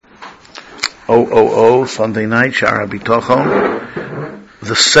Sunday night, Sha'ar HaBitachon,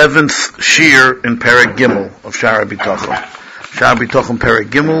 the 7th Shiur in Perek Gimel of Sha'ar HaBitachon. Sha'ar HaBitachon Perek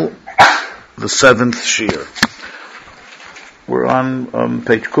Gimel, the 7th Shiur. We're on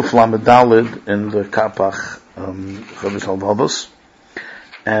page Kuf Lamed Daled in the Kapach HaBitachon,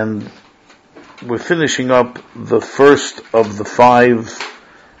 and we're finishing up the first of the 5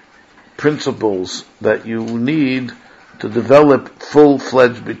 principles that you need to develop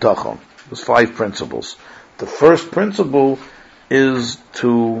full-fledged bitachon. There's 5 principles. The first principle is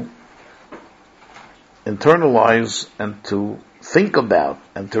to internalize and to think about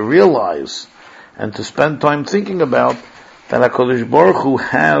and to realize and to spend time thinking about that HaKadosh Baruch Hu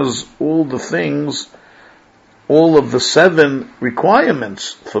has all the things, all of the 7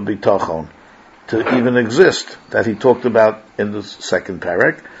 requirements for bitachon to even exist that he talked about in the second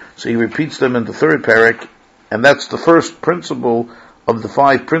parak. So he repeats them in the third parak, and that's the first principle of the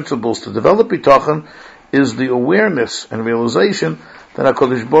 5 principles to develop bitachon, is the awareness and realization that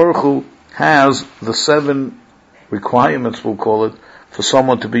HaKadosh Baruch Hu has the 7 requirements, we'll call it, for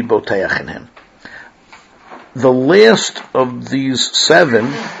someone to be boteach in him. The last of these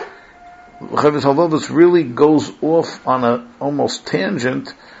 7, although this really goes off on a almost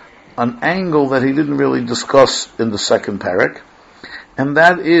tangent, an angle that he didn't really discuss in the second parak, and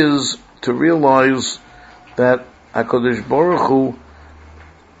that is to realize that HaKadosh Baruch Hu,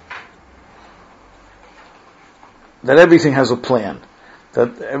 that everything has a plan,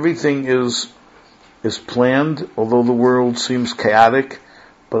 that everything is planned, although the world seems chaotic,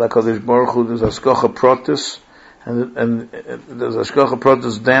 but HaKadosh Baruch Hu, there's Hashgacha Pratis, and there's Hashgacha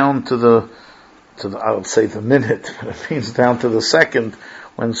Pratis down to the I would say the minute, it means down to the second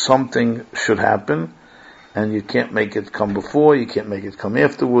when something should happen, and you can't make it come before, you can't make it come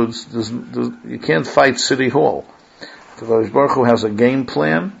afterwards, you can't fight City Hall. The HaKadosh Baruch Hu has a game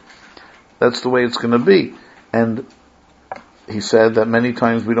plan, that's the way it's going to be. And he said that many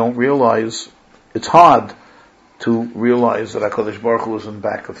times we don't realize, it's hard to realize that HaKadosh Baruch Hu is in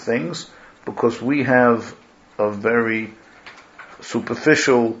back of things, because we have a very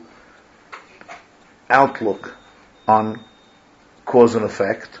superficial outlook on cause and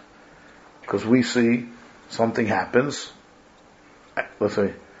effect, because we see something happens. Let's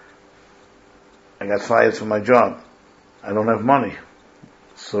say, I got fired from my job. I don't have money.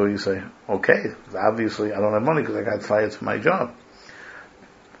 So you say, okay, obviously I don't have money because I got fired from my job.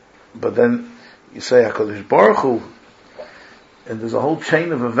 But then you say, HaKadosh Baruch Hu, and there's a whole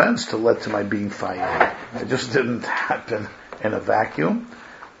chain of events to lead to my being fired. It just didn't happen in a vacuum.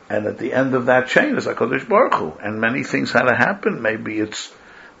 And at the end of that chain is HaKadosh Baruch Hu. And many things had to happen. Maybe it's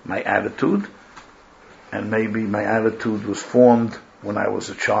my attitude, and maybe my attitude was formed when I was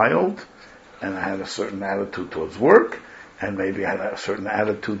a child, and I had a certain attitude towards work, and maybe I had a certain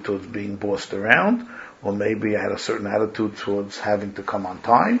attitude towards being bossed around, or maybe I had a certain attitude towards having to come on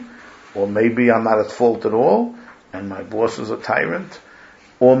time, or maybe I'm not at fault at all, and my boss is a tyrant,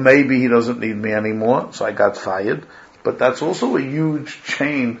 or maybe he doesn't need me anymore, so I got fired. But that's also a huge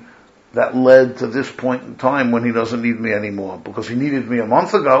chain that led to this point in time when he doesn't need me anymore, because he needed me a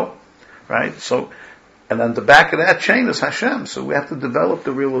month ago, right? So, and on the back of that chain is Hashem. So we have to develop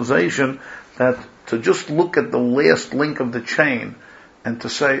the realization that to just look at the last link of the chain and to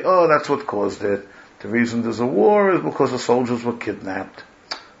say, oh, that's what caused it. The reason there's a war is because the soldiers were kidnapped.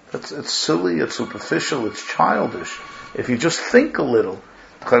 It's silly, it's superficial, it's childish. If you just think a little,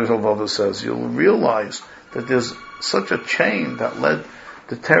 Chaim says, you'll realize that there's such a chain that led.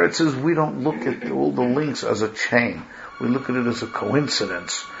 The Teretz says we don't look at all the links as a chain. We look at it as a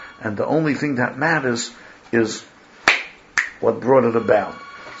coincidence. And the only thing that matters is what brought it about.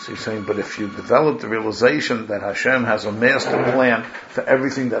 So he's saying, but if you develop the realization that Hashem has a master plan for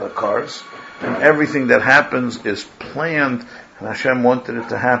everything that occurs, and everything that happens is planned, and Hashem wanted it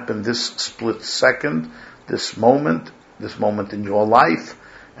to happen this split second, this moment in your life,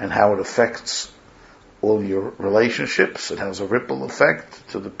 and how it affects all your relationships. It has a ripple effect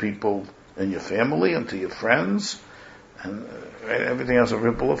to the people in your family and to your friends, and everything has a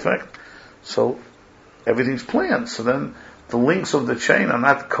ripple effect. So everything's planned. So then the links of the chain are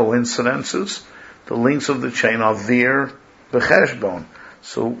not coincidences. The links of the chain are there b'cheshbon.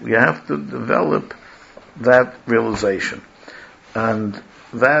 So you have to develop that realization, and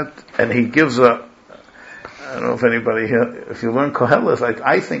he gives I don't know if anybody here, if you learn Koheles,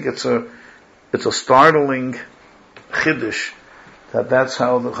 I think it's a startling chiddush that's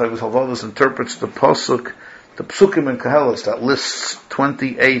how the Chovos HaLevavos interprets the pasuk, the psukim in Koheles that lists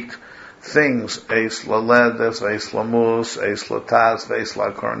 28 things: eis laledes, eis lamus, eis latas, eis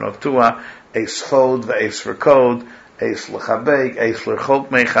lakarnotua, eis chod, ve'eis rekod, Eis L'Chabek, Eis L'Chok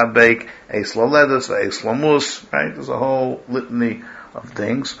Mechabek, Eis L'Ledes, Eis L'Mus, right? There's a whole litany of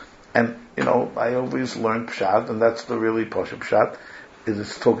things. And, I always learn Pshat, and that's the really Posha Pshat, is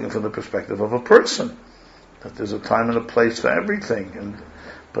it's talking from the perspective of a person. That there's a time and a place for everything.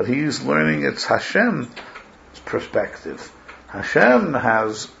 But he's learning it's Hashem's perspective. Hashem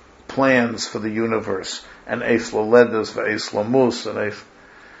has plans for the universe, and Eis L'Ledes, Eis L'Mus, and Eis...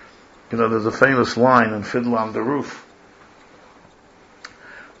 there's a famous line in Fiddler on the Roof.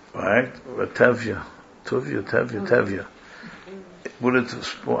 Right? Tevye.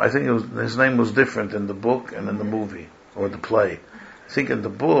 I think his name was different in the book and in the movie, or the play. I think in the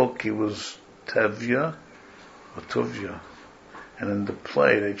book he was Tevye, or Tuvya. And in the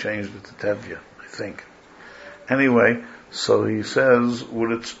play they changed it to Tevye, I think. Anyway, so he says,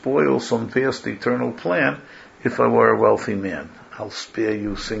 would it spoil some vast eternal plan if I were a wealthy man? I'll spare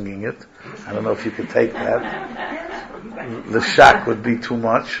you singing it. I don't know if you could take that. The shock would be too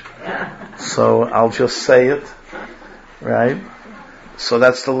much. So I'll just say it. Right? So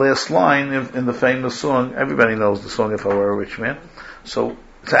that's the last line in the famous song. Everybody knows the song, If I Were a Rich Man. So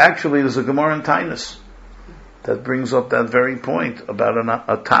actually there's a Gemara in Tainus that brings up that very point about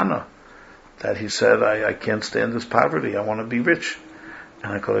a Tana. That he said, I can't stand this poverty. I want to be rich.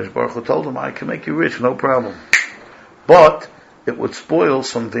 And HaKadosh Baruch Hu told him, I can make you rich, no problem. But it would spoil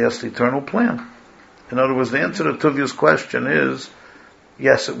some vast eternal plan. In other words, the answer to Tuvya's question is,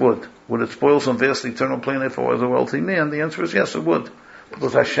 yes, it would. Would it spoil some vast eternal plan if I was a wealthy man? The answer is yes, it would.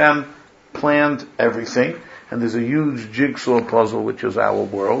 Because Hashem planned everything, and there's a huge jigsaw puzzle, which is our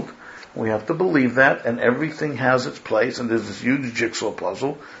world. We have to believe that, and everything has its place, and there's this huge jigsaw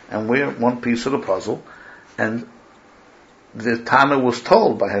puzzle, and we're one piece of the puzzle. And the Tana was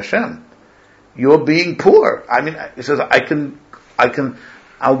told by Hashem, you're being poor. He says,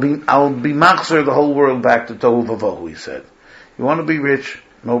 I'll be machzer the whole world back to Tohu Vavohu, he said. You want to be rich?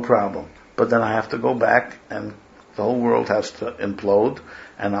 No problem. But then I have to go back, and the whole world has to implode,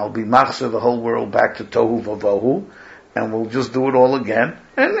 and I'll be machzer the whole world back to Tohu Vavohu, and we'll just do it all again,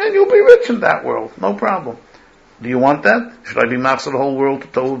 and you'll be rich in that world. No problem. Do you want that? Should I be machzer the whole world to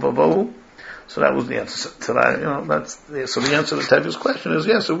Tohu Vavohu? So that was the answer. So the answer to Tevye's question is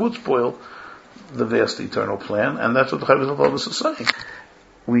yes, it would spoil the vast eternal plan, and that's what the Chovos HaLevavos is saying.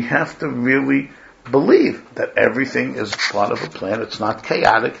 We have to really believe that everything is part of a plan. It's not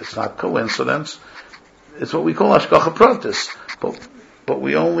chaotic. It's not coincidence. It's what we call Hashgacha Pratis. But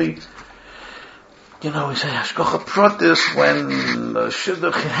we only, we say Hashgacha Pratis when the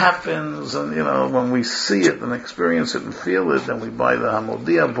Shidduch happens, and when we see it and experience it and feel it, then we buy the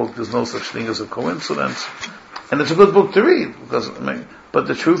Hamodia book. There's no such thing as a coincidence, and it's a good book to read but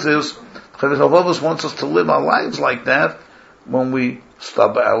the truth is, Chovos HaLevavos wants us to live our lives like that when we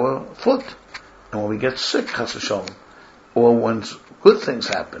stub our foot, and when we get sick, Chas v'Shalom, or when good things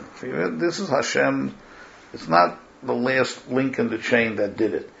happen. This is Hashem. It's not the last link in the chain that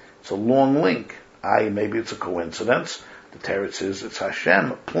did it. It's a long link. Maybe it's a coincidence. The Teretz is it's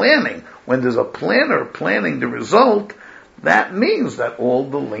Hashem planning. When there's a planner planning the result, that means that all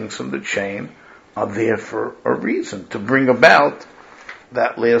the links in the chain are there for a reason, to bring about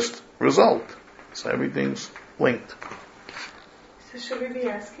that last result. So everything's linked. So should we be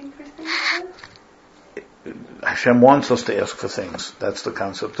asking for things then? Hashem wants us to ask for things. That's the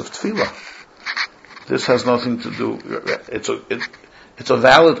concept of tefillah. This has nothing to do. It's a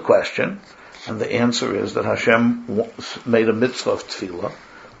valid question, and the answer is that Hashem made a mitzvah of tefillah,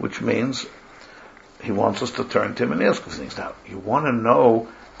 which means He wants us to turn to Him and ask for things. Now, you want to know,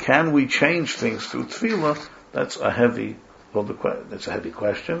 can we change things through tefillah? That's a heavy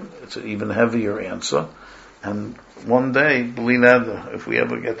question. It's an even heavier answer. And one day, believe that, if we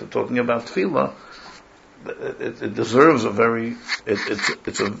ever get to talking about tefillah, it deserves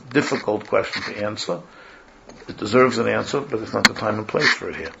it's a difficult question to answer. It deserves an answer, but it's not the time and place for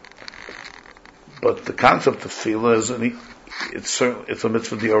it here. But the concept of tefillah is it's a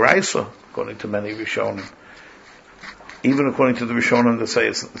mitzvah d'oraisa, according to many Rishonim. Even according to the Rishonim, they say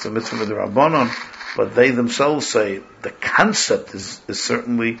it's a mitzvah d'Rabbanon, but they themselves say the concept is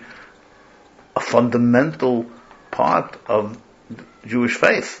certainly a fundamental part of Jewish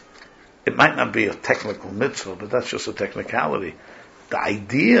faith. It might not be a technical mitzvah, but that's just a technicality. The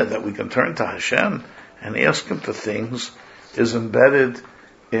idea that we can turn to Hashem and ask Him for things is embedded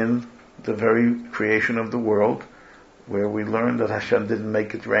in the very creation of the world, where we learn that Hashem didn't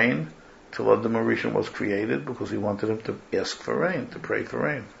make it rain till Adam HaRishon was created, because He wanted him to ask for rain, to pray for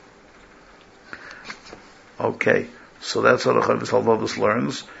rain. Okay, so that's how the Chovos HaLevavos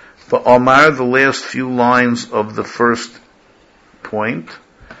learns. For Omar, the last few lines of the first point,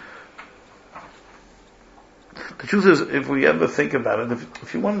 The truth is, if we ever think about it,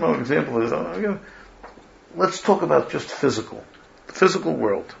 if you want to know an example of this, let's talk about just the physical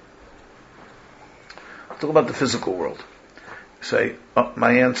world. Talk about the physical world. Say,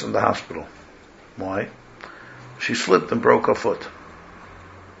 my aunt's in the hospital. Why? She slipped and broke her foot.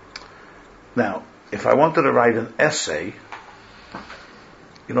 Now, if I wanted to write an essay,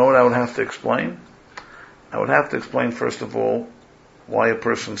 you know what I would have to explain? I would have to explain, first of all, why a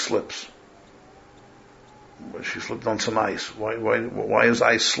person slips. She slipped on some ice. Why is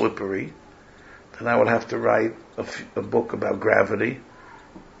ice slippery? Then I would have to write a book about gravity,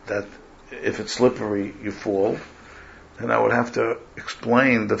 that if it's slippery, you fall. Then I would have to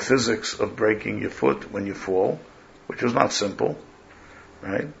explain the physics of breaking your foot when you fall, which is not simple,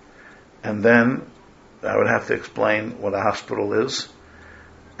 right? And then I would have to explain what a hospital is,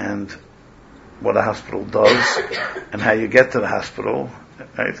 and what a hospital does, and how you get to the hospital,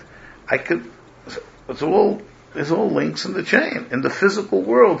 right? There's all links in the chain. In the physical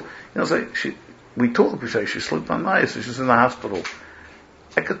world, we say she slipped on ice, she's in the hospital.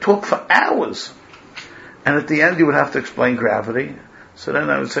 I could talk for hours. And at the end you would have to explain gravity. So then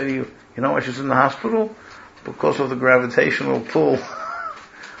I would say to you, you know why she's in the hospital? Because of the gravitational pull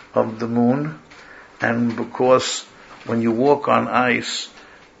of the moon, and because when you walk on ice,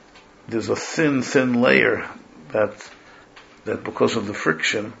 there's a thin layer that because of the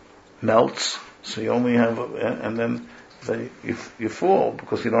friction melts, so you only have, and then you fall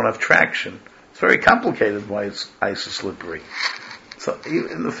because you don't have traction. It's very complicated why ice is slippery. So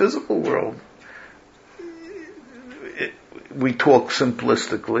in the physical world, we talk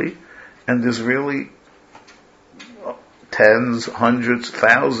simplistically, and there's really tens, hundreds,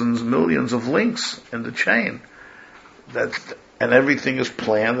 thousands, millions of links in the chain. And everything is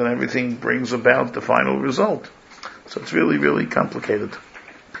planned, and everything brings about the final result. So it's really, really complicated.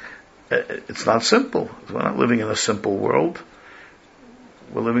 It's not simple. We're not living in a simple world.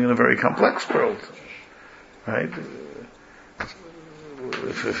 We're living in a very complex world, right?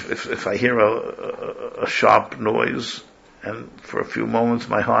 If I hear a sharp noise, and for a few moments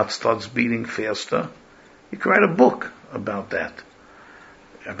my heart starts beating faster, you can write a book about that,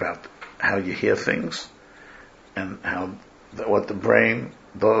 about how you hear things, and what the brain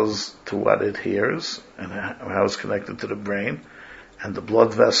does to what it hears, and how it's connected to the brain, and the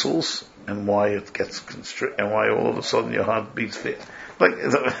blood vessels, and why it gets constricted, and why all of a sudden your heart beats fast.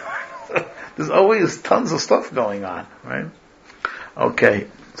 There's always tons of stuff going on, right? Okay,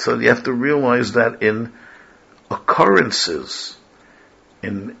 so you have to realize that in occurrences,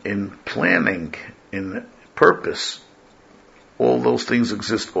 in planning, in purpose, all those things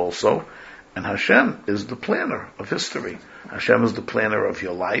exist also, and Hashem is the planner of history. Hashem is the planner of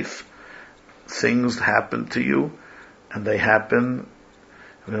your life. Things happen to you, and they happen.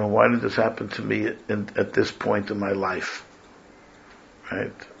 Why did this happen to me at this point in my life?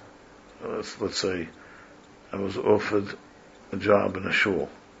 Right? Let's say I was offered a job in a shul.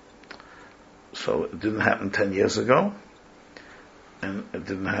 So it didn't happen 10 years ago, and it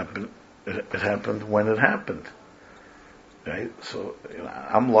didn't happen. It happened when it happened. Right? So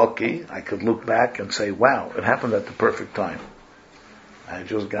I'm lucky. I could look back and say, wow, it happened at the perfect time. I had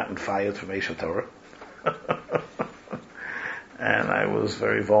just gotten fired from Torah. And I was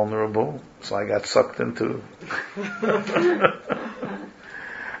very vulnerable, so I got sucked into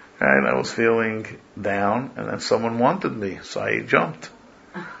and I was feeling down, and then someone wanted me, so I jumped.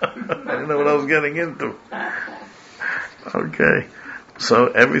 I didn't know what I was getting into. Okay. So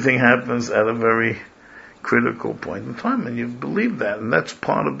everything happens at a very critical point in time, and you believe that, and that's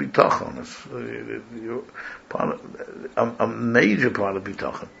part of bitachon. It's a major part of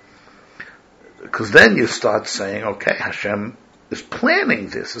bitachon. Because then you start saying, okay, Hashem is planning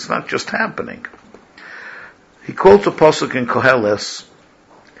this. It's not just happening. He quotes a pasuk in Koheles,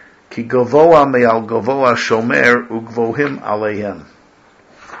 Ki gavoa me'al gavoa shomer ugvohim aleihem.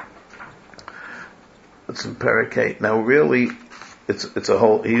 It's in Parakate. Now really, it's a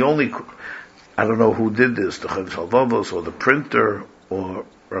whole, I don't know who did this, the Chavis Halvavos, or the printer, or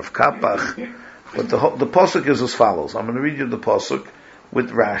Rav Kapach, but the pasuk is as follows. I'm going to read you the pasuk with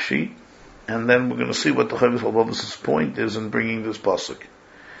Rashi, and then we're going to see what the Chavis Halvavos' point is in bringing this pasuk.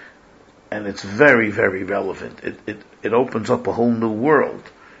 And it's very, very relevant. It opens up a whole new world.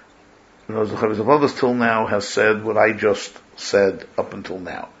 The Chavis Halvavos till now has said what I just said up until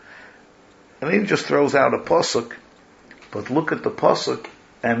now. And he just throws out a pasuk, but look at the pasuk,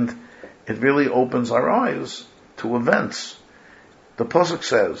 and it really opens our eyes to events. The pasuk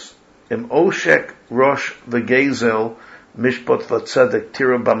says, "Im oshek rosh v'gezel mishpat v'tzedek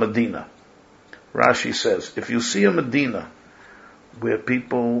tira b'Medina." Rashi says, if you see a Medina where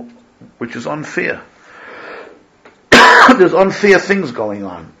people, which is unfair, there's unfair things going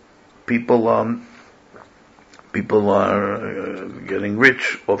on. People are getting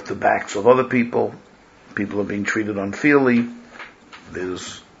rich off the backs of other people. People are being treated unfairly.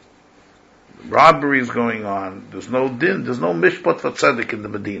 There's robberies going on. There's no din. There's no mishpat for tzedek in the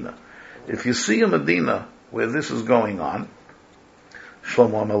Medina. If you see a Medina where this is going on,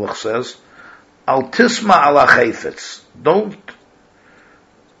 Shlomo HaMelech says, Al tisma ala chayfetz. Don't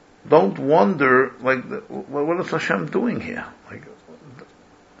wonder, what is Hashem doing here?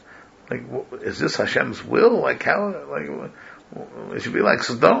 Is this Hashem's will? It should be like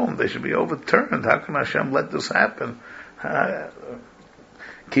Sodom. They should be overturned. How can Hashem let this happen?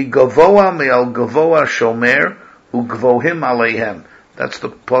 Ki gavoa me'al gavoa shomer ugvohim aleihem. That's the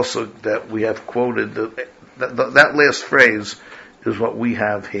pasuk that we have quoted. That last phrase is what we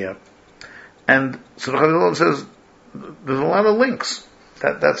have here. And so the Chazal says there's a lot of links.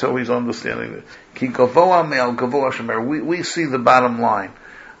 That's how he's understanding it. Ki gavoa me'al gavoa shomer. We see the bottom line,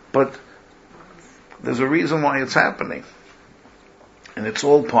 but there's a reason why it's happening, and it's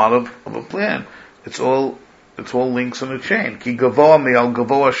all part of a plan. It's all links in a chain. Ki gavoa me'al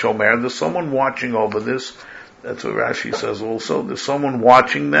gavoa shomer. There's someone watching over this. That's what Rashi says also. There's someone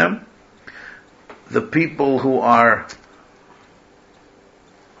watching them. The people who are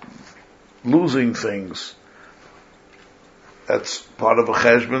losing things, that's part of a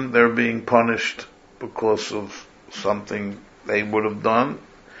cheshbon. They're being punished because of something they would have done.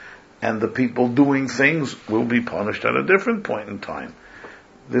 And the people doing things will be punished at a different point in time.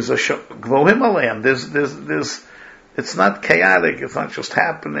 There's a gvohim aleim. There's, it's not chaotic. It's not just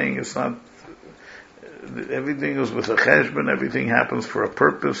happening. It's not, everything is with a cheshbon. Everything happens for a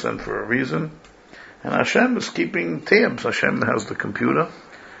purpose and for a reason. And Hashem is keeping tabs. Hashem has the computer.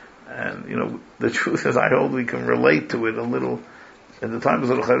 And, the truth is, I hold we can relate to it a little. In the times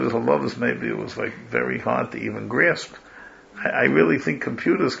of the Chavos Halavos, maybe it was very hard to even grasp. I really think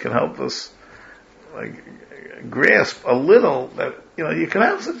computers can help us, grasp a little that, you can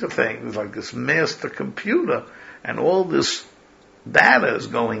have such a thing. There's this master computer, and all this data is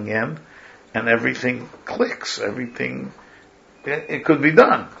going in, and everything clicks, everything, it could be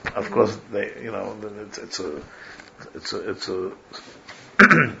done. Of course, it's a it's a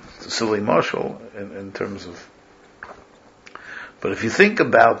silly marshal in terms of, but if you think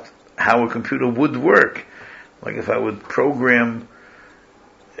about how a computer would work, if I would program,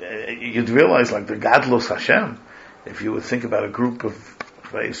 you'd realize the Gadlus Hashem, if you would think about a group of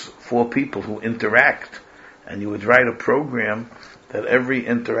 4 people who interact, and you would write a program that every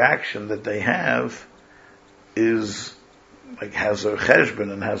interaction that they have is has a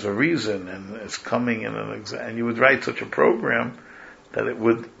cheshbon and has a reason and it's coming in and you would write such a program that it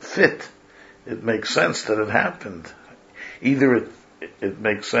would fit. It makes sense that it happened. Either it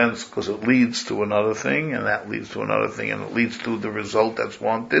makes sense because it leads to another thing, and that leads to another thing, and it leads to the result that's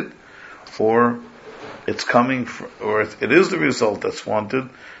wanted, or it's coming or it is the result that's wanted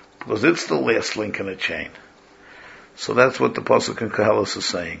because it's the last link in a chain. So that's what the pasuk in Koheles is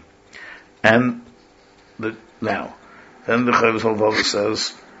saying. And now, then the Chovos Halevavos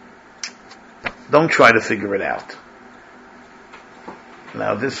says, don't try to figure it out.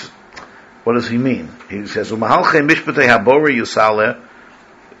 Now what does he mean? He says,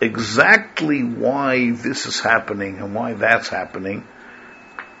 exactly why this is happening and why that's happening,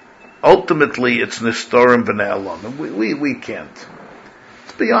 ultimately it's Nistorim B'nei Elam. We can't.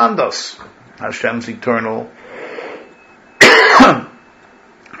 It's beyond us. Hashem's eternal.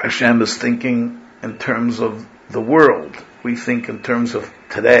 Hashem is thinking in terms of the world. We think in terms of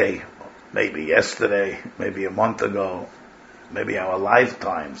today, maybe yesterday, maybe a month ago, maybe our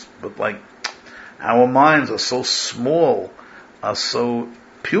lifetimes, but our minds are so small, are so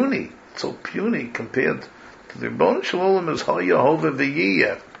puny compared to the Rebbeinu Shalom is Ha'Yehovah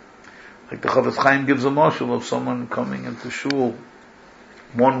V'Yiyeh. The Chavetz Chaim gives a mashal of someone coming into shul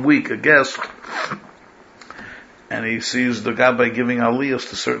 1 week, a guest, and he sees the Gabbai giving aliyahs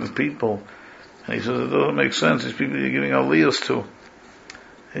to certain people, and he says, it doesn't make sense, these people you're giving aliyahs to.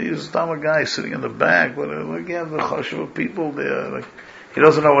 He's a guy sitting in the back, but you have the chashuv people there. He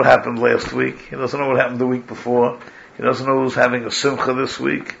doesn't know what happened last week. He doesn't know what happened the week before. He doesn't know who's having a simcha this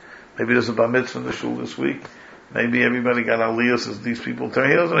week. Maybe there's a bar mitzvah in the shul this week. Maybe everybody got aliyahs as these people turn.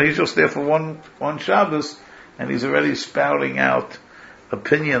 He doesn't know. He's just there for one Shabbos, and he's already spouting out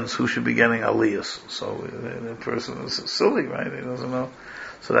opinions who should be getting aliyahs. So the person is silly, right? He doesn't know.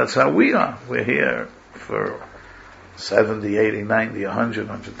 So that's how we are. We're here for 70, 80, 90, 100,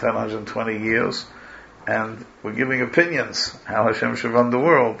 110, 120 years, and we're giving opinions how Hashem should run the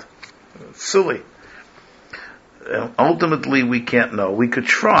world. It's silly. Ultimately, we can't know. We could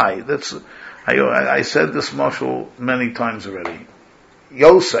try. I said this mashal many times already.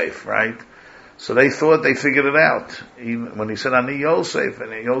 Yosef, right? So they thought they figured it out. When he said, Ani Yosef,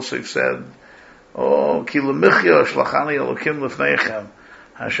 and Yosef said, oh, ki lemichya shlachani elokim lefneichem.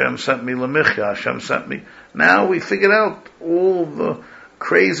 Hashem sent me lemichya, Hashem sent me. Now we figured out all the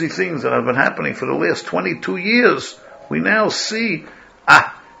crazy things that have been happening for the last 22 years. We now see,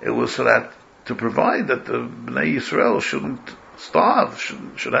 it was so that, to provide that the Bnei Yisrael shouldn't starve,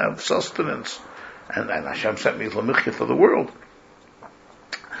 should have sustenance. And Hashem sent me lemichya for the world.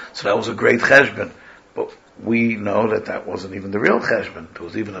 So that was a great cheshbon. But we know that wasn't even the real cheshbon. It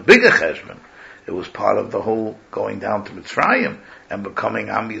was even a bigger cheshbon. It was part of the whole going down to Mitzrayim and becoming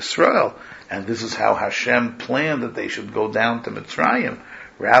Am Yisrael. And this is how Hashem planned that they should go down to Mitzrayim,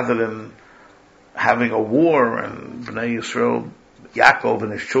 rather than having a war and Bnei Yisrael, Yaakov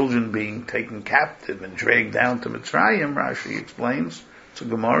and his children being taken captive and dragged down to Mitzrayim. Rashi explains, it's a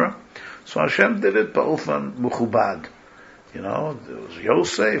Gemara. So Hashem did it both on Muchubad. There was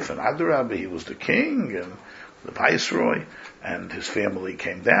Yosef and Adarabah, he was the king and the viceroy, and his family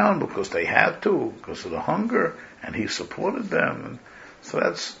came down because they had to, because of the hunger, and he supported them. And so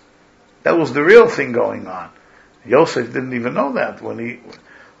that was the real thing going on. Yosef didn't even know that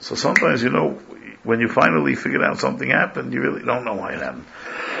so sometimes, when you finally figured out something happened, you really don't know why it happened.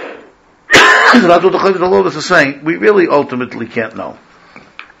 So that's what the Chayvit is saying. We really ultimately can't know.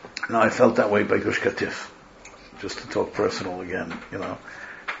 Now, I felt that way by Gush Katif. Just to talk personal again, You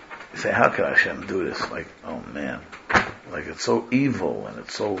say, how could Hashem do this? Like, oh man. Like, it's so evil, and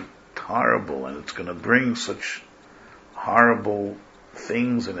it's so horrible, and it's going to bring such horrible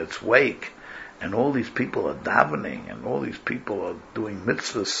things in its wake. And all these people are davening, and all these people are doing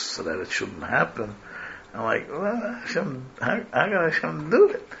mitzvahs so that it shouldn't happen. I'm like, well, Hashem, how can Hashem do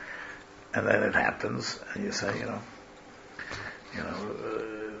it? And then it happens, and you say,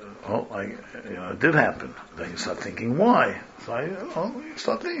 it did happen. Then you start thinking, why? So you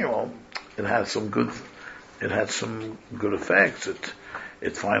start thinking, well, it had some good effects.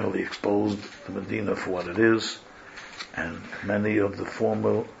 It finally exposed the Medina for what it is, and many of the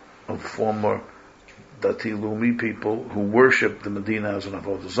former Dati Lumi people who worshipped the Medina as an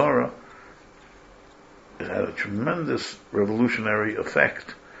Avodah Zarah, it had a tremendous revolutionary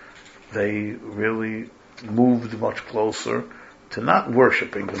effect. They really moved much closer to not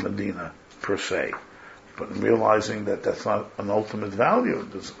worshipping the Medina per se, but realizing that that's not an ultimate value.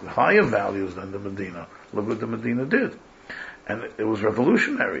 There's higher values than the Medina. Look what the Medina did. And it was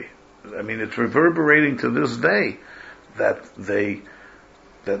revolutionary. I mean, it's reverberating to this day that they,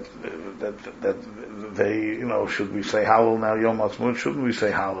 should we say Hallel now, Yom Ha'atzmaut? Shouldn't we say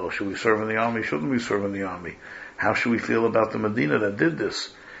Hallel? Should we serve in the army? Shouldn't we serve in the army? How should we feel about the Medina that did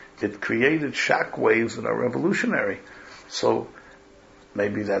this? It created shock waves that are revolutionary. So,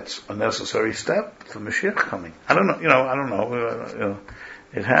 maybe that's a necessary step for Mashiach coming. I don't know.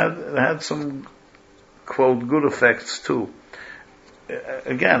 It had some, quote, good effects too.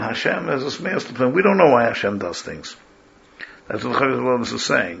 Again, Hashem has this master plan. We don't know why Hashem does things. That's what the Chavos is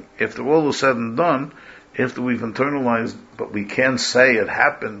saying. After all is said and done, after we've internalized, but we can't say it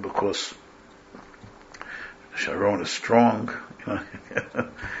happened because Sharon is strong.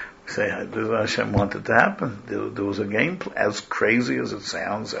 Say Hashem wanted to happen. There was a game plan. As crazy as it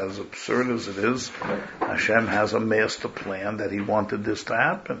sounds, as absurd as it is, Hashem has a master plan that He wanted this to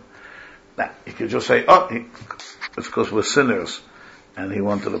happen. Now, you could just say, it's because we're sinners, and He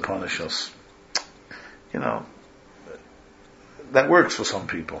wanted to punish us. That works for some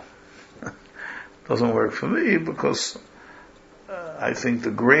people. Doesn't work for me, because I think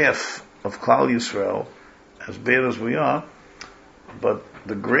the graph of Klal Yisrael, as bad as we are, but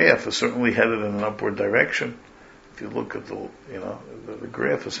the graph is certainly headed in an upward direction. If you look at the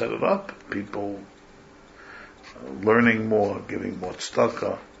graph is headed up. People learning more, giving more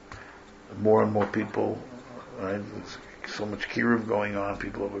tzedakah, more and more people, right? There's so much kiruv going on.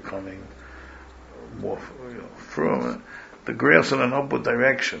 People are becoming more from. The graph's in an upward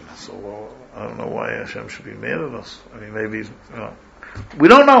direction. So I don't know why Hashem should be mad at us. I mean, maybe we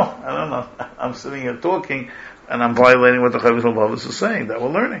don't know. I don't know. I'm sitting here talking, and I'm violating what the Chavos Halvavos is saying, that we're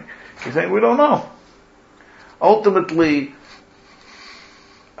learning. He's saying we don't know. Ultimately,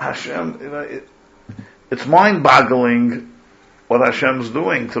 Hashem, it's mind-boggling what Hashem's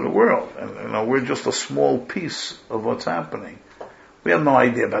doing to the world. And we're just a small piece of what's happening. We have no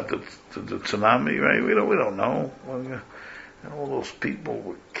idea about the tsunami, right? We don't know. And all those people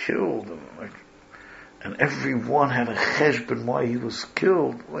were killed, and everyone had a cheshbon why he was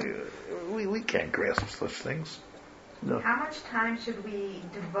killed. We can't grasp such things. No. How much time should we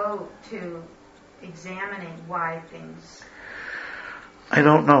devote to examining why things? I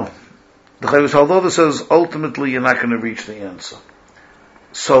don't know. The Chavis Haldova says ultimately you're not going to reach the answer.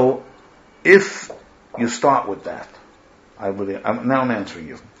 So if you start with that, now I'm answering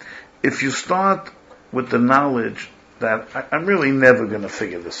you. If you start with the knowledge that I'm really never going to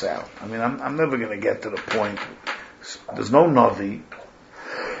figure this out. I mean, I'm never going to get to the point. There's no Navi.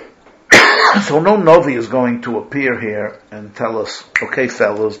 So no Navi is going to appear here and tell us, okay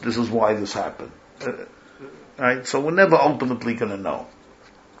fellas, this is why this happened. Right? So we're never ultimately going to know.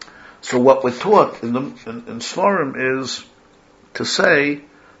 So what we're taught in Svarim is to say,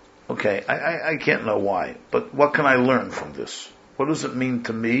 okay, I can't know why, but what can I learn from this? What does it mean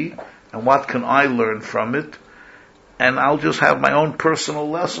to me? And what can I learn from it? And I'll just have my own personal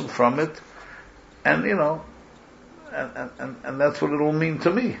lesson from it. And, and that's what it'll mean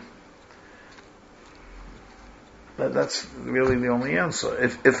to me. That's really the only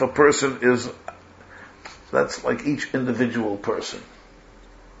answer. If a person is, that's like each individual person.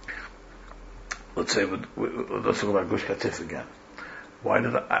 Let's say, let's talk about Gush Katif again. Why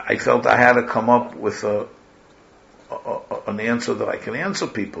did I felt I had to come up with an answer that I can answer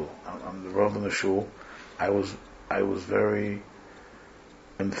people. I'm the Rav in the Shul. I was very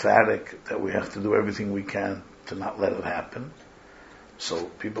emphatic that we have to do everything we can to not let it happen. So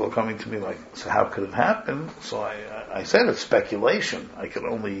people are coming to me like, so how could it happen? So I said it's speculation. I can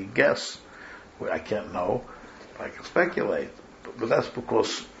only guess. I can't know. I can speculate. But that's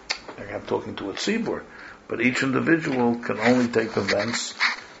because I'm talking to a tzibur. But each individual can only take events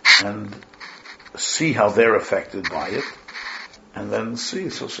and see how they're affected by it, and then see.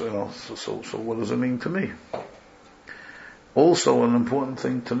 So what does it mean to me? Also, an important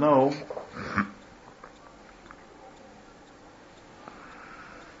thing to know.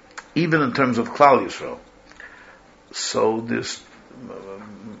 Even in terms of Klal Yisrael. So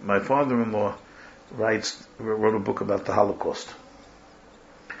my father-in-law wrote a book about the Holocaust.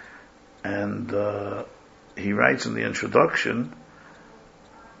 And he writes in the introduction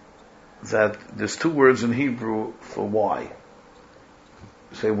that there's two words in Hebrew for why.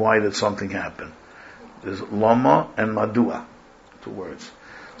 Say, why did something happen? There's lama and madua, two words.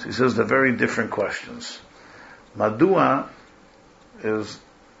 So he says they're very different questions. Madua is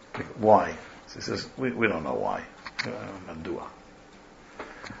why. So he says, we don't know why. Madua.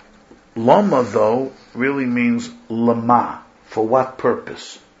 Lama, though, really means lama. For what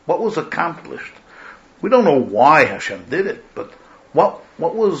purpose? What was accomplished? We don't know why Hashem did it, but what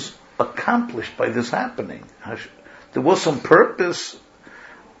was accomplished by this happening? There was some purpose.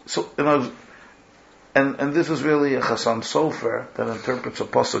 So, and this is really a Chassan Sofer that interprets a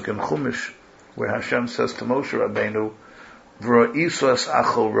pasuk in Chumash, where Hashem says to Moshe Rabbeinu, "V'ra'isas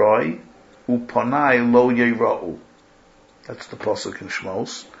achol roi upanai lo yeira'u." That's the pasuk in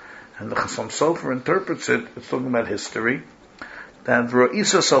Shmos, and the Chassan Sofer interprets it. It's talking about history. That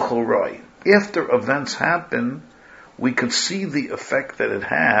v'ra'isas achol roi, after events happen, we could see the effect that it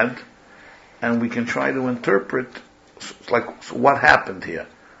had, and we can try to interpret, like, so what happened here?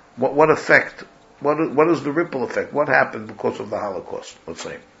 What effect? What is the ripple effect? What happened because of the Holocaust? Let's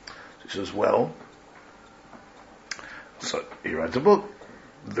say. He says, well, so he writes a book.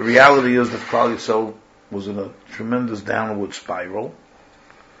 The reality is that Klal Yisrael was in a tremendous downward spiral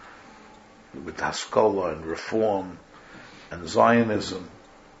with Haskalah and Reform and Zionism,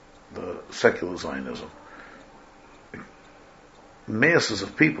 the secular Zionism. Masses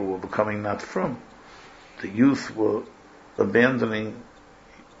of people were becoming not from. The youth were abandoning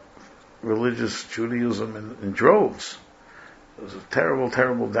religious Judaism in droves. It was a terrible,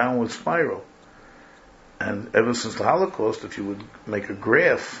 terrible downward spiral. And ever since the Holocaust, if you would make a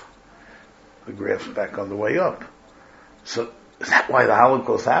graph, the graph's back on the way up. So is that why the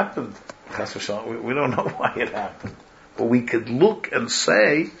Holocaust happened? We don't know why it happened. But we could look and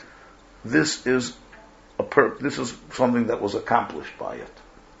say, this is something that was accomplished by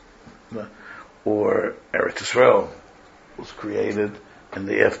it. Or Eretz Yisrael was created in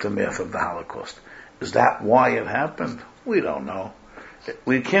the aftermath of the Holocaust. Is that why it happened? We don't know.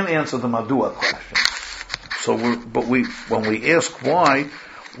 We can't answer the Madua question. So when we ask why,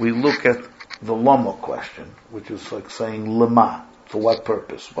 we look at the Lama question, which is like saying Lama, for what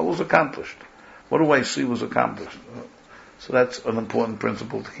purpose? What was accomplished? What do I see was accomplished? So that's an important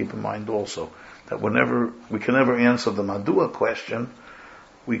principle to keep in mind also. That whenever, we can never answer the Madua question,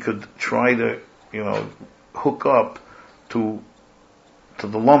 we could try to, hook up to the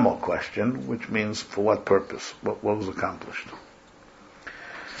Lama question, which means for what purpose? What was accomplished?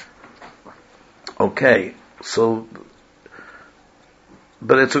 Okay, so,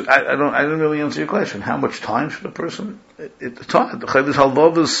 but I didn't really answer your question. How much time should a person? It's hard. The Chavis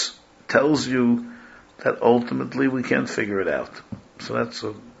Halvavas tells you that ultimately we can't figure it out. So that's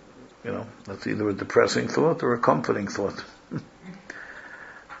That's either a depressing thought or a comforting thought.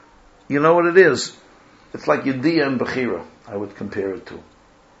 You know what it is? It's like Yediyah and Bechira, I would compare it to.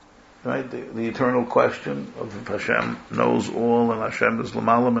 Right? The eternal question of if Hashem knows all and Hashem is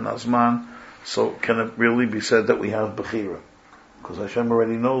Lamalam and Azman, so can it really be said that we have Bechira? Because Hashem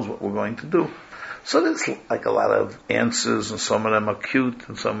already knows what we're going to do. So there's like a lot of answers, and some of them are cute,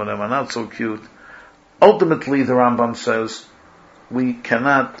 and some of them are not so cute. Ultimately, the Rambam says, we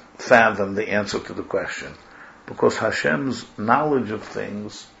cannot fathom the answer to the question, because Hashem's knowledge of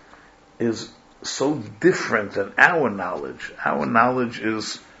things is so different than our knowledge. Our knowledge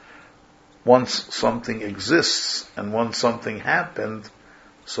is once something exists, and once something happened,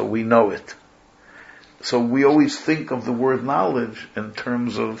 so we know it. So we always think of the word knowledge in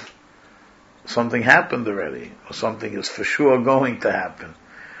terms of something happened already, or something is for sure going to happen.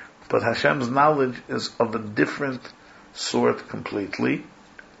 But Hashem's knowledge is of a different sort completely,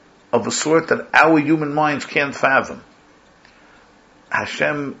 of a sort that our human minds can't fathom.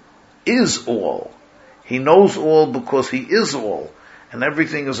 Hashem is all. He knows all because He is all. And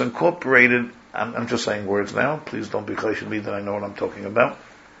everything is incorporated. I'm just saying words now. Please don't be choshed me that I know what I'm talking about.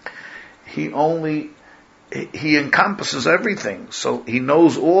 He encompasses everything. So He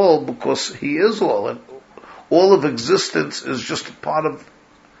knows all because He is all. And all of existence is just a part of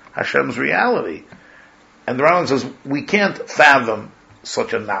Hashem's reality. And the Rambam says, we can't fathom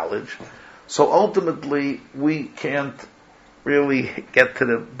such a knowledge. So ultimately, we can't really get to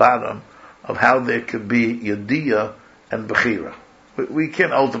the bottom of how there could be Yediyah and Bechira. We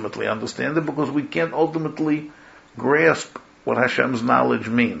can't ultimately understand it because we can't ultimately grasp what Hashem's knowledge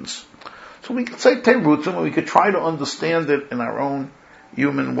means. So we could say Teirutzim, and we could try to understand it in our own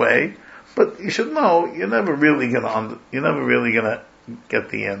human way, but you should know you're never really gonna get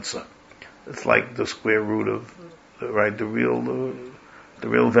the answer. It's like the square root of the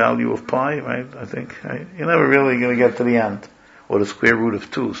real value of pi, right? I think right? You're never really gonna get to the end, or the square root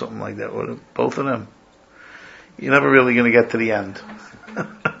of 2, something like that, or both of them. You're never really going to get to the end.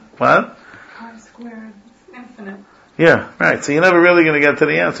 What? Pi squared is infinite. Yeah, right. So you're never really going to get to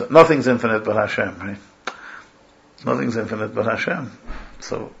the answer. Nothing's infinite but Hashem, right? Nothing's infinite but Hashem.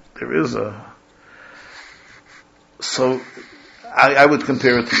 So there is So I would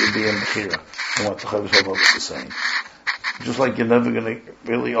compare it to Yediyah and Bechira, and what the HaBitachon is saying. Just like you're never going to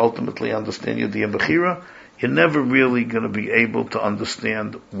really ultimately understand Yediyah and Bechira, you're never really going to be able to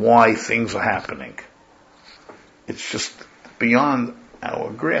understand why things are happening. It's just beyond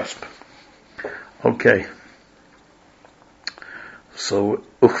our grasp. Okay. So,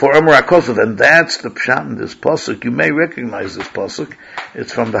 and that's the pshat in this pasuk. You may recognize this pasuk.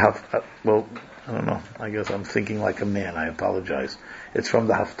 It's from the I don't know. I guess I'm thinking like a man. I apologize. It's from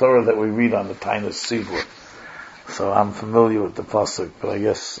the Haftorah that we read on the Tainas Sibur. So I'm familiar with the pasuk, but I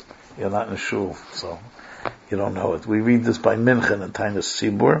guess you're not in shul, so you don't know it. We read this by Mincha in the Tainas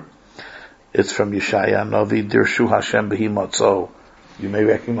Sibur. It's from Yeshaya Novi, Dirshu Hashem Behi Matzo. You may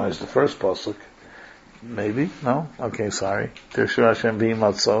recognize the first pasuk. Maybe? No? Okay, sorry. Dirshu Hashem Behi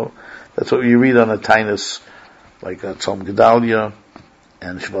Matzo. That's what you read on the Tainas, like Tzom Gedalia,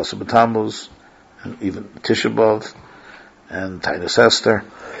 and Shabbos B'Tammuz, and even Tisha B'Av, and Tainas Esther,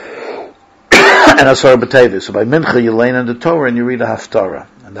 and Asar B'Tevis. So by Mincha you learn in the Torah and you read a Haftarah.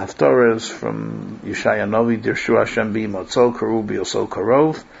 And the Haftarah is from Yeshaya Novi, Dirshu Hashem Behi Matzo, Karu B'Yoso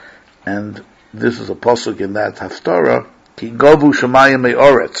Karov. And this is a pasuk in that Haftarah, Ki Govu Shemayim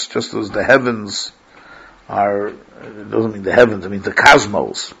Me'oretz, just as the heavens are, it doesn't mean the heavens, it means the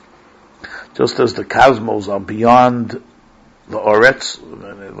cosmos. Just as the cosmos are beyond the Oretz,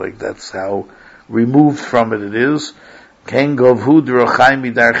 like that's how removed from it is, Ken Govhu D'Rochai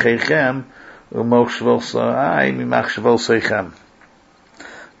Midarchechem, U'mochshvol Sa'ai Mimachshvol Seichem.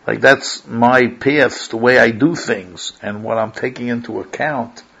 Like that's my paths, the way I do things, and what I'm taking into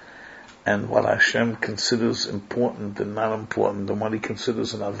account, and what Hashem considers important and not important, and what He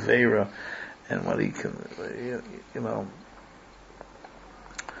considers an Aveira, and what He can,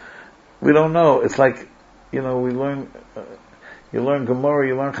 we don't know. It's like, we learn, you learn Gemara,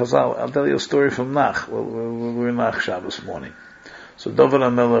 you learn Chazal. I'll tell you a story from Nach. We're in Nach Shabbos morning. So David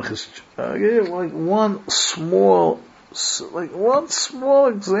HaMelech is, like one small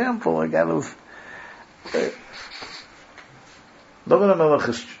example, like out of, David HaMelech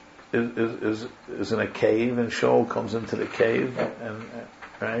is in a cave, and Shaul comes into the cave, and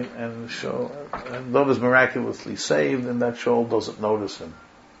David is miraculously saved, and that Shaul doesn't notice him.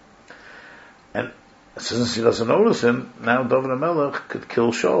 And since he doesn't notice him, now David HaMelech could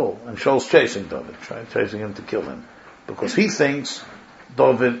kill Shaul, and Shaul's chasing David, chasing him to kill him, because he thinks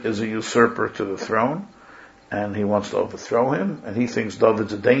David is a usurper to the throne, and he wants to overthrow him, and he thinks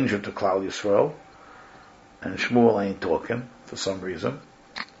David's a danger to Klal Yisrael, and Shmuel ain't talking for some reason.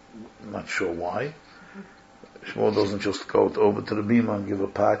 I'm not sure why. Shmuel doesn't just go over to the bima and give a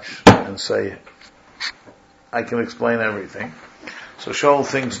patch and say, I can explain everything. So Shaul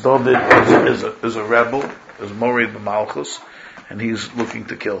thinks David is a rebel, is Morid b'Malchus, and he's looking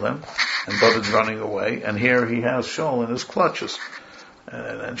to kill him, and David's running away, and here he has Shaul in his clutches,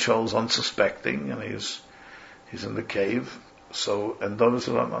 and Shaul's unsuspecting, and he's in the cave. So, and David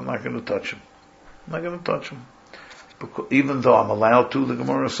says, I'm not going to touch him. I'm not going to touch him. Because, even though I'm allowed to, the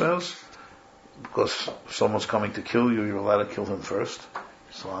Gemara says, because if someone's coming to kill you, you're allowed to kill him first.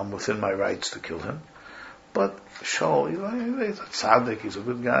 So I'm within my rights to kill him. But Shaul, he's a tzaddik, he's a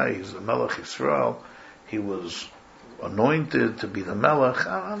good guy, he's the Melech Yisrael, he was anointed to be the Melech.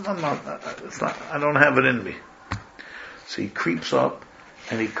 I don't have it in me. So he creeps up,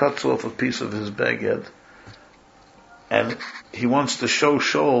 and he cuts off a piece of his beged, and he wants to show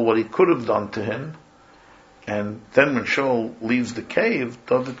Shaul what he could have done to him. And then when Shaul leaves the cave,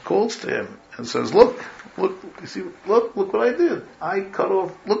 David calls to him and says, look what I did. I cut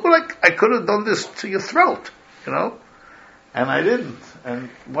off, look what I could have done this to your throat, and I didn't. And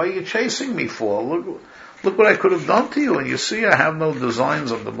why are you chasing me for? Look what I could have done to you. And you see, I have no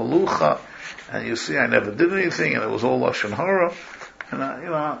designs of the Malucha, and you see, I never did anything, and it was all Lashon Hara. And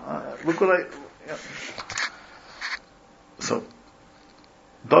look what So,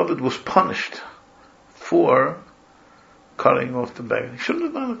 David was punished for cutting off the beged. He shouldn't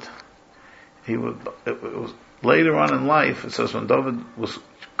have done it. It was later on in life, it says when David was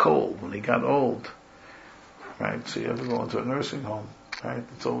cold, when he got old, right? So you ever go into a nursing home, right?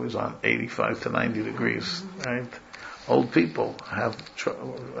 It's always on 85 to 90 degrees, right? Old people have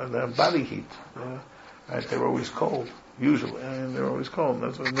body heat, right? They're always cold, usually, and they're always cold.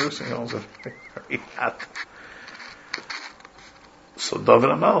 That's why nursing homes are very hot. So David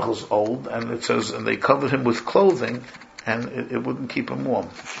HaMelech was old, and it says, and they covered him with clothing, and it wouldn't keep him warm.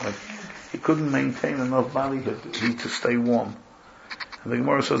 Like, he couldn't maintain enough body heat to stay warm. And the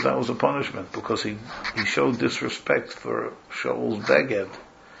Gemara says that was a punishment, because he showed disrespect for Shaul's beged,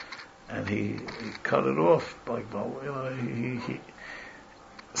 and he cut it off.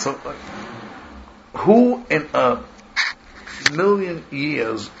 So, who in a million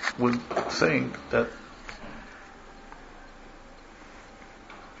years would think that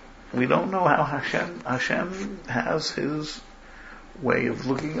we don't know how Hashem has his way of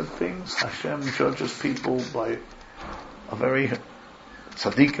looking at things. Hashem judges people by a very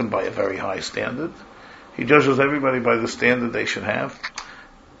tzaddikim by a very high standard. He judges everybody by the standard they should have.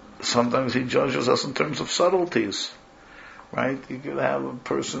 Sometimes he judges us in terms of subtleties, right? You could have a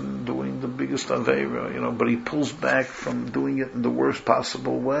person doing the biggest aveira, but he pulls back from doing it in the worst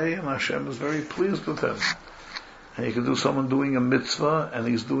possible way, and Hashem is very pleased with him. And you could do someone doing a mitzvah, and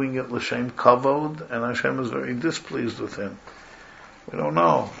he's doing it l'shem kavod, and Hashem is very displeased with him. We don't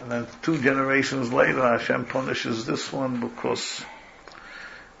know. And then 2 generations later, Hashem punishes this one because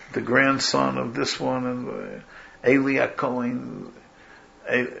the grandson of this one, and Eli HaKohen,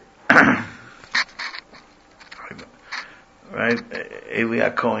 right? Eli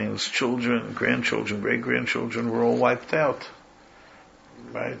HaKohen's children, grandchildren, great-grandchildren were all wiped out.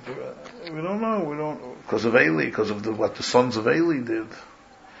 Right? We don't know. Because of Eli, because of what the sons of Eli did.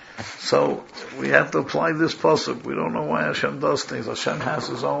 So, we have to apply this pasuk. We don't know why Hashem does things. Hashem has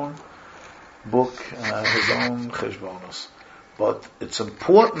his own book, his own cheshbonos. But it's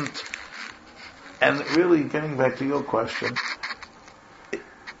important, and really getting back to your question,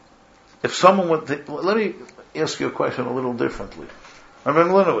 if someone let me ask you a question a little differently. Rabbi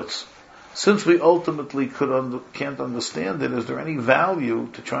Mlinowitz, since we ultimately can't understand it, is there any value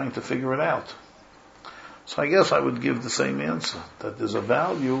to trying to figure it out? So I guess I would give the same answer, that there's a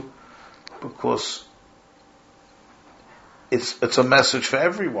value because it's a message for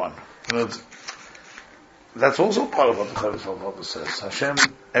everyone. That's also part of what the Chavis says. Hashem,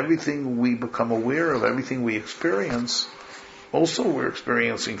 everything we become aware of, everything we experience, also we're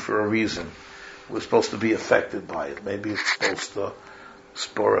experiencing for a reason. We're supposed to be affected by it. Maybe it's supposed to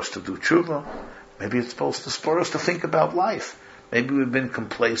spur us to do tshuva. Maybe it's supposed to spur us to think about life. Maybe we've been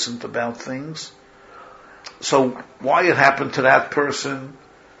complacent about things. So why it happened to that person,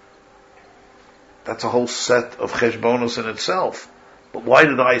 that's a whole set of cheshbonos in itself. But why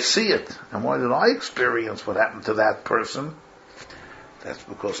did I see it? And why did I experience what happened to that person? That's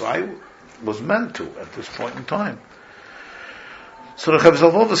because I was meant to at this point in time. So the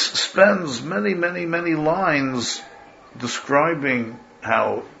Chavis spends many, many, many lines describing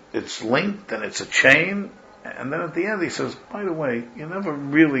how it's linked and it's a chain, and then at the end he says, by the way, you're never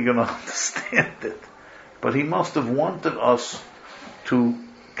really going to understand it, But he must have wanted us to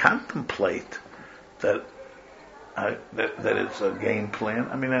contemplate that that it's a game plan.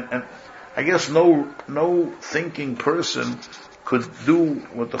 I mean, and I guess no thinking person could do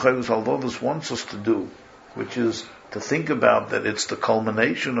what the Chovos HaLevavos wants us to do, which is to think about that it's the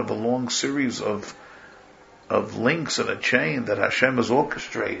culmination of a long series of links in a chain that Hashem is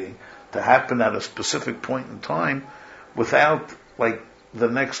orchestrating to happen at a specific point in time, without like the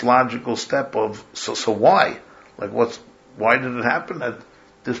next logical step of so why? Like why did it happen at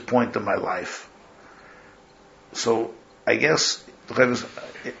this point in my life? So I guess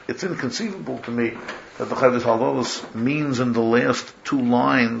it's inconceivable to me that the Chovos HaLevavos means in the last two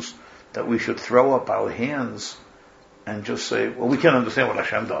lines that we should throw up our hands and just say, well, we can't understand what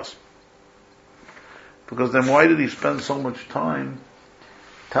Hashem does. Because then why did he spend so much time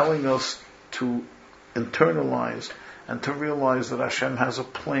telling us to internalize and to realize that Hashem has a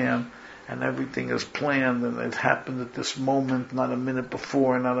plan and everything is planned and it happened at this moment, not a minute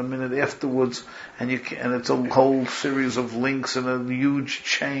before, not a minute afterwards, and it's a whole series of links in a huge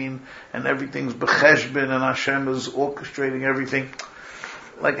chain, and everything's becheshbin, and Hashem is orchestrating everything.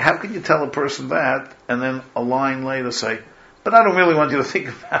 Like, how can you tell a person that, and then a line later say, but I don't really want you to think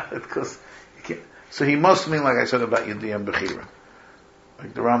about it, because you can't. So he must mean, like I said about Yediyah Bechira.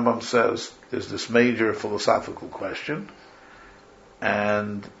 Like the Rambam says, there's this major philosophical question,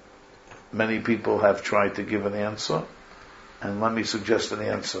 and many people have tried to give an answer, and let me suggest an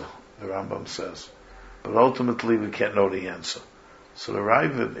answer, the Rambam says. But ultimately we can't know the answer. So the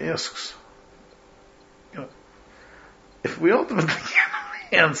Ravid asks, if we ultimately can't know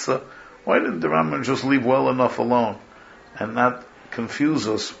the answer, why didn't the Rambam just leave well enough alone and not confuse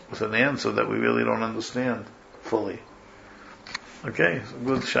us with an answer that we really don't understand fully? Okay, it's a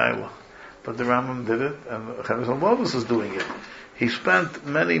good shayla. But the Rambam did it, and Chovos HaLevavos is doing it. He spent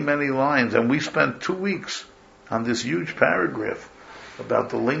many, many lines, and we spent 2 weeks on this huge paragraph about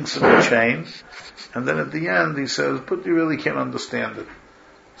the links in the chain, and then at the end he says, but you really can't understand it.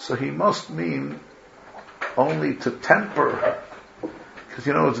 So he must mean only to temper, because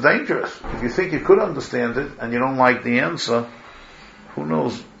it's dangerous. If you think you could understand it, and you don't like the answer, who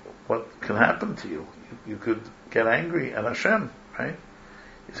knows what can happen to you. You could get angry at Hashem, right?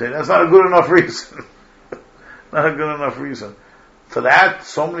 You say, that's not a good enough reason. Not a good enough reason. For that,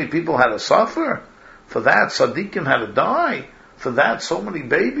 so many people had to suffer. For that, tzaddikim had to die. For that, so many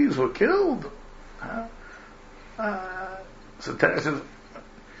babies were killed. So Terry says, you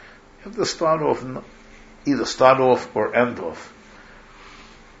have to either start off or end off.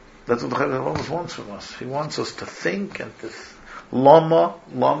 That's what the Chovos HaLevavos wants from us. He wants us to think and to lama,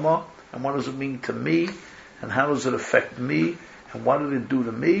 and what does it mean to me, and how does it affect me, and what did it do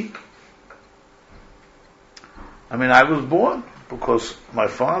to me? I mean, I was born because my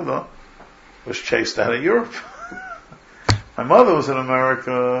father was chased out of Europe. My mother was in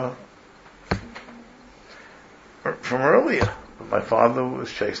America from earlier, but my father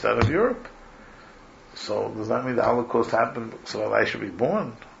was chased out of Europe. So does that mean the Holocaust happened so that I should be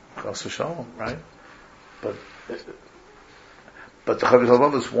born? Chas v'shalom, right? But the Chovos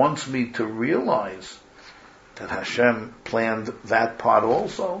HaLevavos wants me to realize that Hashem planned that part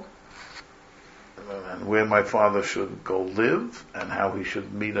also, and where my father should go live, and how he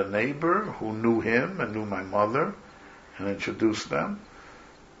should meet a neighbor who knew him and knew my mother, and introduce them.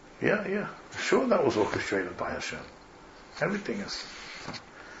 Yeah. Sure, that was orchestrated by Hashem. Everything is.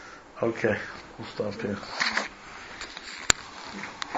 Okay, we'll stop here.